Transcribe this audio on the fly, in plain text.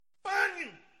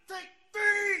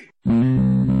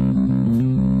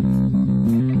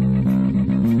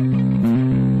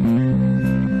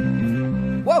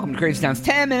Crazy Towns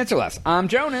 10 minutes or less. I'm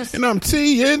Jonas. And I'm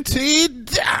TNT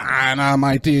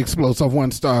Dynamite, the explosive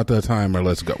one star at the timer.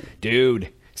 Let's go.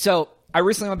 Dude. So, I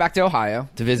recently went back to Ohio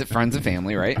to visit friends and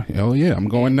family, right? Hell yeah, I'm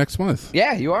going next month.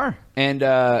 Yeah, you are.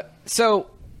 And so,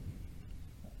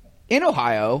 in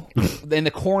Ohio, in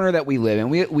the corner that we live in,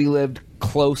 we lived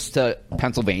close to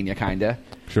Pennsylvania, kind of.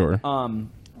 Sure.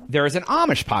 There is an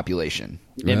Amish population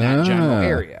in that general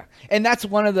area. And that's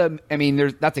one of the, I mean,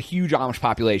 that's a huge Amish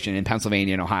population in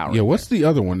Pennsylvania and Ohio. Right? Yeah, what's the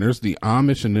other one? There's the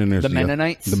Amish and then there's the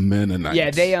Mennonites. The Mennonites.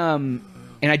 Yeah, they, and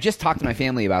I just talked to my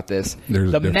family about this.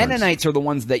 There's the Mennonites are the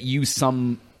ones that use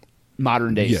some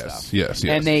modern day stuff. Yes.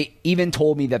 And they even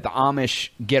told me that the Amish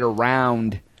get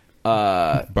around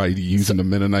by using the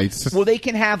Mennonites. Well, they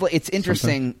can have. It's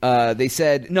interesting. They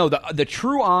said no. The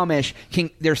true Amish can.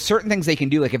 There's certain things they can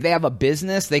do. Like if they have a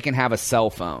business, they can have a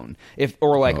cell phone.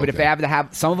 But if they have to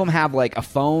have, some of them have like a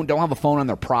phone. Don't have a phone on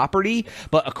their property,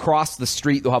 but across the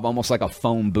street they'll have almost like a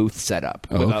phone booth set up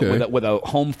with a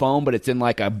home phone, but it's in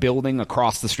like a building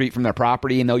across the street from their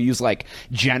property, and they'll use like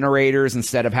generators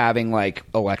instead of having like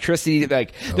electricity.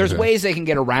 Like there's ways they can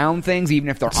get around things even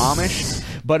if they're Amish.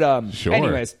 But sure.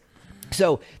 Anyways.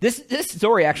 So this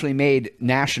story actually made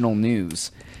national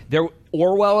news.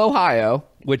 Orwell, Ohio,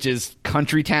 which is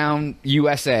country town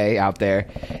USA out there.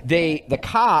 The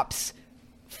cops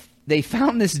they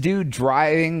found this dude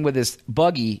driving with his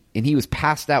buggy, and he was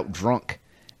passed out drunk.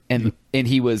 And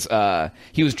he was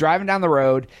driving down the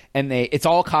road, and it's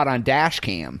all caught on dash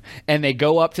cam. And they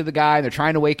go up to the guy, and they're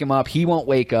trying to wake him up. He won't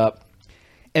wake up.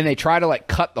 And they try to like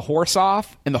cut the horse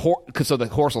off, and so the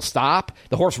horse will stop.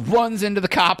 The horse runs into the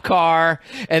cop car,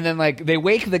 and then like they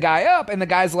wake the guy up, and the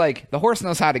guy's like, "The horse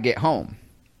knows how to get home."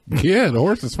 Yeah, the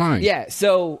horse is fine. Yeah.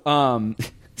 So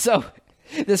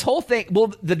this whole thing.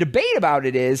 Well, the debate about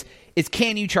it is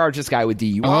can you charge this guy with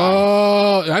DUI?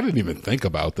 Oh, I didn't even think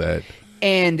about that.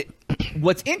 And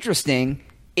what's interesting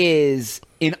is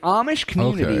in Amish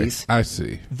communities, I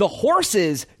see. The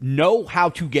horses know how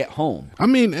to get home. I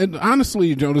mean, and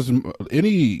honestly, Jonas,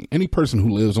 any person who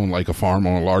lives on like a farm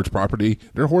on a large property,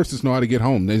 their horses know how to get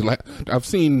home. I've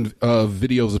seen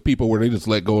videos of people where they just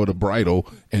let go of the bridle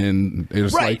and they're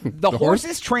just like the horse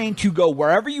is trained to go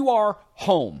wherever you are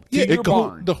home to your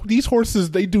barn. These horses,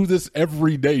 they do this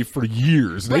every day for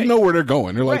years. They know where they're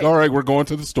going. They're like, all right, we're going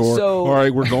to the store. All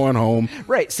right, we're going home.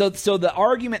 Right. So the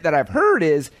argument that I've heard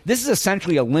is this is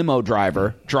essentially a limo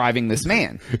driver driving this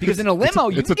man. Because in a limo,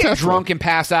 you can get drunk and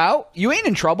pass out. You ain't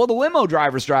in trouble. The limo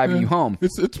driver's driving you home.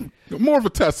 It's more of a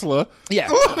Tesla. Yeah.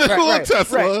 Right,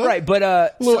 Tesla. Right.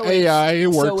 But little AI, it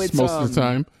works most of the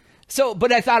time.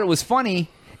 But I thought it was funny.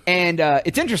 And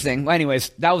it's interesting.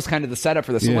 Anyways, that was kind of the setup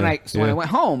for this. So when I went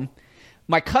home,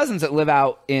 my cousins that live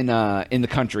out in the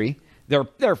country,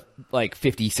 they're like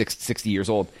 50, 60 years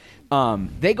old.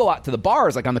 They go out to the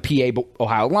bars like on the PA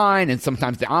Ohio line, and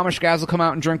sometimes the Amish guys will come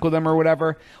out and drink with them or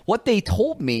whatever. What they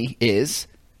told me is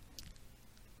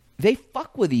they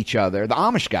fuck with each other, the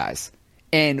Amish guys.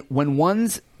 And when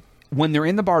they're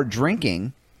in the bar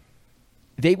drinking,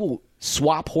 they will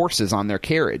swap horses on their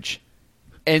carriage.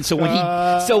 And so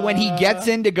when he gets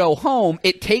in to go home,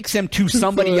 it takes him to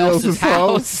somebody else's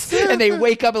house, and they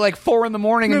wake up at like 4 a.m.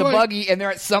 in the buggy, and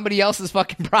they're at somebody else's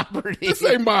fucking property. This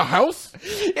ain't my house.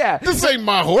 Yeah, this ain't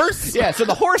my horse. Yeah, so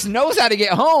the horse knows how to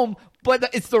get home, but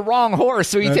it's the wrong horse,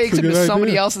 so he takes him to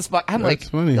somebody else's. I'm like,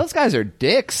 funny. Those guys are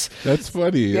dicks. That's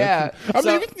funny. Yeah, I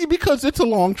mean, because it's a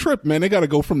long trip, man. They got to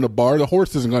go from the bar. The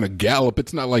horse isn't going to gallop.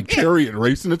 It's not like chariot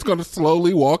racing. It's going to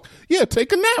slowly walk. Yeah,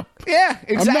 take a nap. Yeah,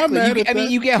 exactly. I'm not mad at that. I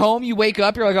mean, you get home, you wake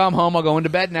up, you're like, oh, I'm home. I'll go into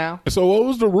bed now. So, what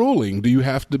was the ruling? Do you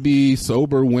have to be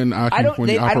sober when operating a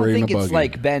buggy? I don't think it's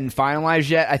like been finalized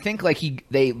yet. I think like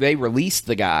they released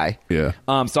the guy. Yeah.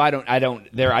 So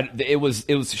it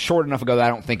was short enough ago that I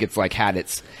don't think it's like had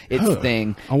its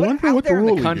thing. I wonder what the ruling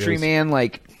in the country, is. Man,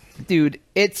 like, dude,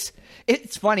 it's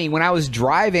funny. When I was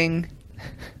driving,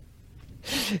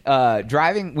 I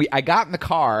got in the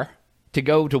car to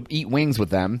go to eat wings with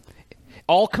them,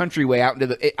 all country way out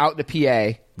into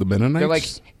PA. The Mennonites? They're like,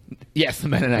 yes, the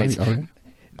Mennonites.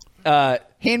 Okay.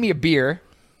 Hand me a beer.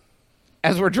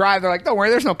 As we're driving, they're like, don't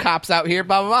worry, there's no cops out here,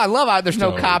 blah, blah, blah. I love how there's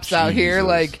no cops out here.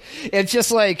 Like, it's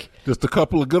just like... Just a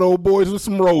couple of good old boys with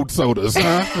some road sodas,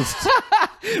 huh?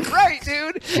 Right,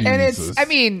 dude. Jesus. And it's, I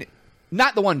mean,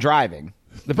 not the one driving.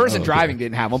 The person driving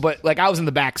didn't have one, but, like, I was in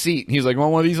the back seat, and he was like,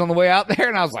 want one of these on the way out there?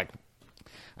 And I was like,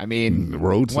 I mean,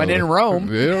 when in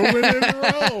Rome. Yeah, when in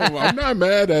Rome. I'm not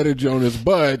mad at it, Jonas,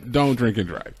 but don't drink and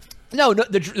drive. No,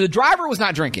 the driver was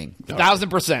not drinking.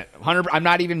 1,000%. 100%. I'm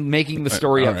not even making the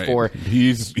story up for. He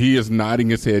is nodding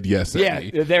his head yes. Yeah,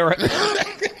 they were.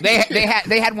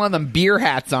 They had one of them beer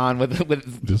hats on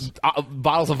with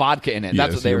bottles of vodka in it.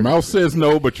 That's what they your were. Mouth says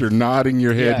no, but you're nodding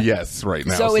your head yes right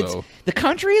now. So it's the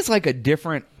country is like a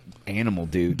different animal,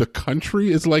 dude. The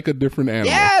country is like a different animal.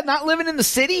 Yeah, not living in the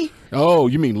city. Oh,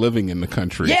 you mean living in the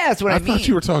country? Yeah, that's what I mean. I thought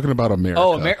you were talking about America.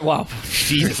 Oh, well,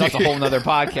 Jesus, that's a whole nother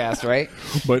podcast, right?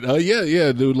 But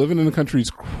yeah, dude, living in the country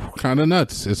is kind of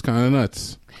nuts. It's kind of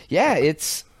nuts. Yeah,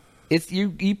 it's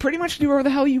you pretty much do whatever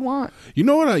the hell you want. You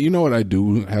know what I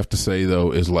do have to say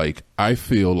though is like I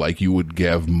feel like you're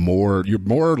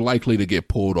more likely to get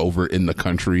pulled over in the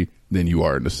country than you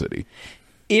are in the city.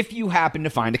 If you happen to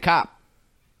find a cop.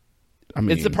 I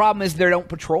mean, it's the problem is they don't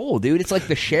patrol, dude. It's like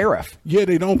the sheriff. Yeah,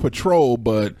 they don't patrol,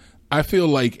 but I feel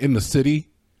like in the city,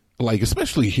 like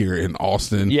especially here in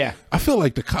Austin, I feel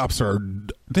like the cops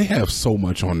they have so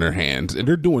much on their hands and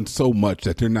they're doing so much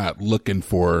that they're not looking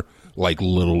for like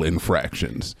little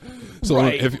infractions. So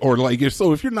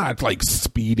if you're not like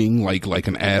speeding like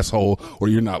an asshole, or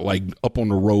you're not like up on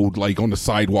the road like on the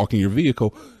sidewalk in your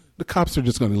vehicle, the cops are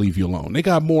just going to leave you alone. They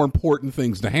got more important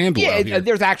things to handle. Yeah,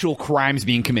 there's actual crimes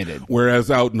being committed.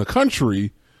 Whereas out in the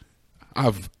country,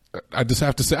 I just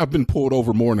have to say I've been pulled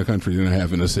over more in the country than I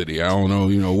have in the city. I don't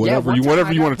know, whatever you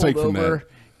want to take from that.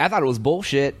 I thought it was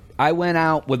bullshit. I went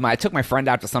out I took my friend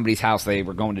out to somebody's house. They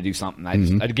were going to do something. I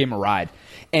gave him a ride,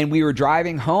 and we were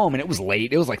driving home, and it was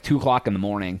late. It was like 2:00 in the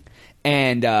morning,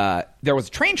 and there was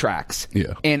train tracks.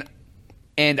 Yeah,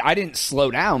 and I didn't slow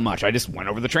down much. I just went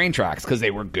over the train tracks because they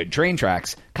were good train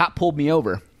tracks. Cop pulled me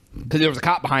over because there was a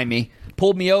cop behind me.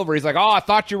 Pulled me over. He's like, "Oh, I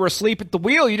thought you were asleep at the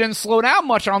wheel. You didn't slow down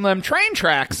much on them train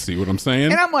tracks." See what I'm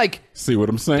saying? And I'm like, "See what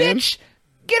I'm saying? Bitch,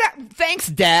 get out. Thanks,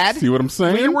 Dad." See what I'm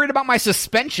saying? You're worried about my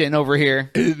suspension over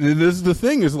here. This is the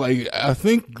thing is like, I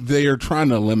think they are trying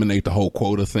to eliminate the whole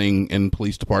quota thing in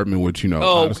police department, which,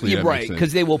 honestly, you're right,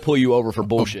 because they will pull you over for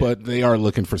bullshit. But they are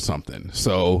looking for something.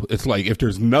 So it's like, if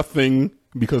there's nothing,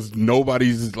 because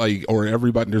nobody's like, or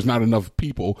everybody, there's not enough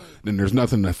people, then there's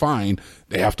nothing to find.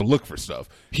 They have to look for stuff.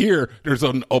 Here, there's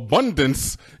an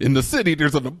abundance in the city.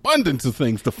 There's an abundance of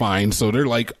things to find. So they're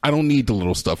like, I don't need the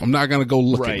little stuff. I'm not going to go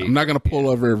looking. Right. I'm not going to pull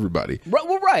over everybody.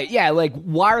 Well, right. Yeah. Like,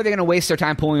 why are they going to waste their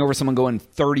time pulling over someone going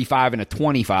 35 and a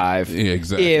 25? Yeah,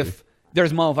 exactly. If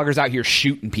there's motherfuckers out here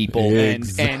shooting people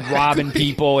and robbing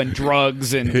people and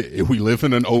drugs. And we live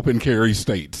in an open carry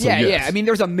state. So yeah. I mean,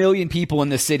 there's a million people in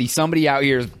the city. Somebody out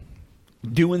here is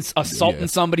assaulting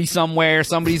somebody somewhere.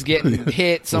 Somebody's getting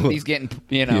hit. Somebody's getting,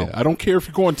 Yeah, I don't care if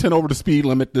you're going 10 over the speed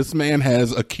limit. This man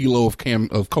has a kilo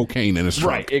of cocaine in his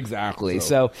trunk. Right, exactly.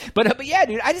 So but yeah,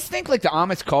 dude, I just think like the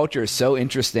Amish culture is so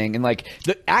interesting. And like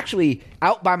actually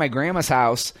out by my grandma's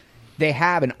house, they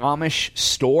have an Amish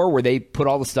store where they put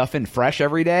all the stuff in fresh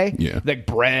every day. Yeah. Like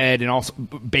bread and also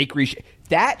bakery.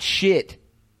 That shit,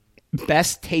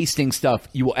 best tasting stuff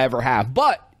you will ever have.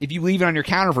 But if you leave it on your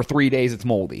counter for 3 days, it's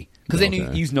moldy. Because they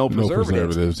use no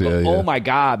preservatives. Oh my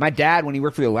God. My dad, when he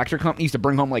worked for the electric company, used to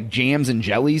bring home like jams and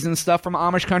jellies and stuff from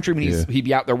Amish country when he'd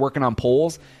be out there working on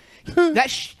poles. Dude,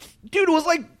 it was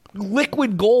like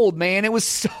liquid gold, man. It was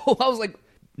so, I was like,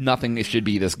 nothing should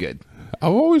be this good.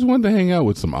 I've always wanted to hang out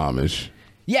with some Amish.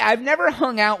 Yeah, I've never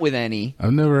hung out with any. I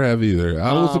never have either.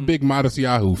 I was a big Modest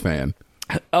Yahoo fan.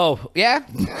 Oh, yeah?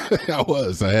 I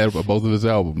was. I had both of his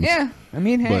albums. Yeah, I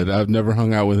mean, hey. But I've never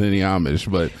hung out with any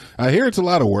Amish. But I hear it's a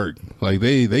lot of work. Like,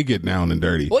 they get down and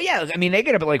dirty. Well, yeah, I mean, they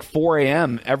get up at like 4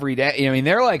 a.m. every day. I mean,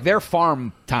 they're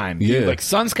farm time. Dude. Yeah. Like,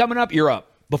 sun's coming up, you're up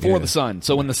before the sun.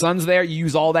 So when the sun's there, you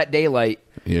use all that daylight.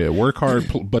 Yeah, work hard,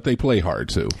 but they play hard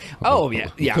too. Oh yeah.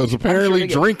 Because apparently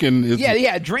drinking is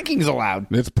drinking's allowed.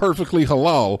 It's perfectly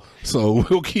halal, so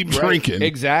we'll keep drinking.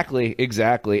 Exactly.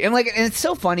 And like, and it's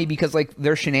so funny because like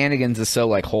their shenanigans is so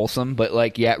like wholesome, but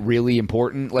like yet really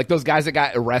important. Like those guys that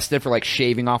got arrested for like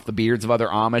shaving off the beards of other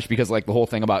Amish because like the whole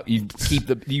thing about you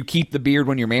keep the beard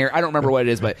when you're married. I don't remember what it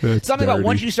is, but something about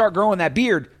once you start growing that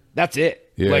beard, that's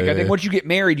it. Yeah, I think once you get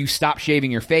married, you stop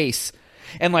shaving your face.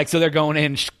 And like, so they're going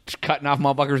in cutting off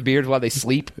motherfuckers' beards while they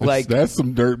sleep. Like that's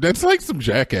some dirt. That's like some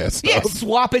jackass stuff. Yeah,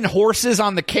 swapping horses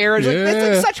on the carriage. Yeah. Like,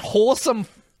 that's like such wholesome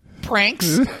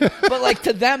pranks. But like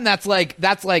to them, that's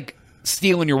like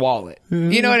stealing your wallet.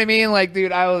 You know what I mean? Like,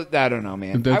 dude, I don't know,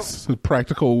 man. That's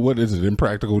practical. What is it?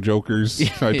 Impractical Jokers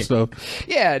type stuff.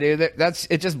 Yeah, dude.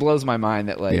 It just blows my mind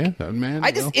that like, man.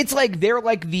 It's like they're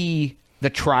like the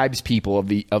tribes people of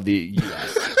the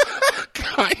U.S.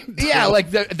 Yeah, like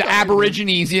the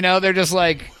Aborigines, they're just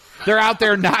like, they're out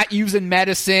there not using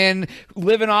medicine,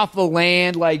 living off the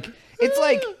land. Like, it's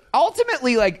like,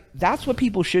 ultimately, like, that's what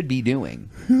people should be doing.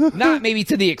 Not maybe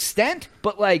to the extent,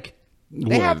 but like,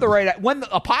 they have the right, when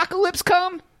the apocalypse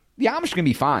come, The Amish can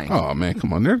be fine. Oh man,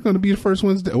 come on! They're going to be the first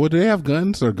ones. Do they have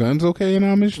guns? Are guns okay in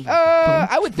Amish?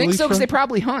 I would think so because they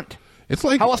probably hunt. It's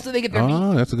like, how else do they get their meat?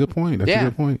 Oh, that's a good point. That's a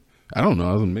good point. I don't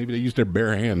know. Maybe they use their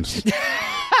bare hands.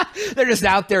 They're just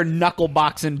out there knuckle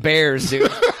boxing bears,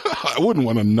 dude. I wouldn't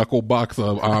want a knuckle box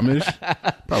of Amish.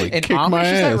 Probably kick Amish, my ass.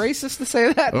 Is that racist to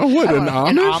say that? Oh, what, an Amish?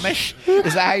 An Amish?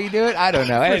 Is that how you do it? I don't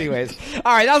know. Anyways.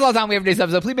 All right, that was all the time we have for today's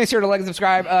episode. Please make sure to like and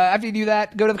subscribe. After you do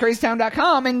that, go to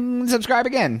thecrazytown.com and subscribe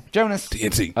again. Jonas.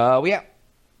 TNT. We out.